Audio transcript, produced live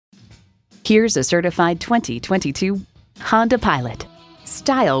Here's a certified 2022 Honda Pilot.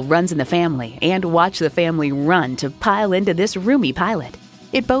 Style runs in the family, and watch the family run to pile into this roomy Pilot.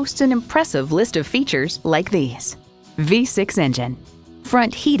 It boasts an impressive list of features like these: V6 engine,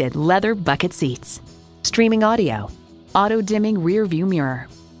 front heated leather bucket seats, streaming audio, auto-dimming rear view mirror,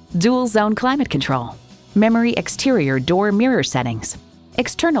 dual zone climate control, memory exterior door mirror settings,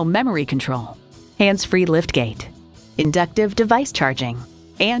 external memory control, hands-free liftgate, inductive device charging,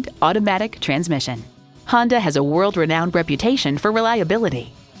 and automatic transmission. Honda has a world-renowned reputation for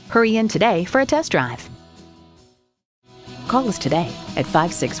reliability. Hurry in today for a test drive. Call us today at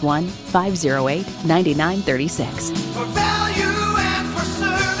 561-508-9936.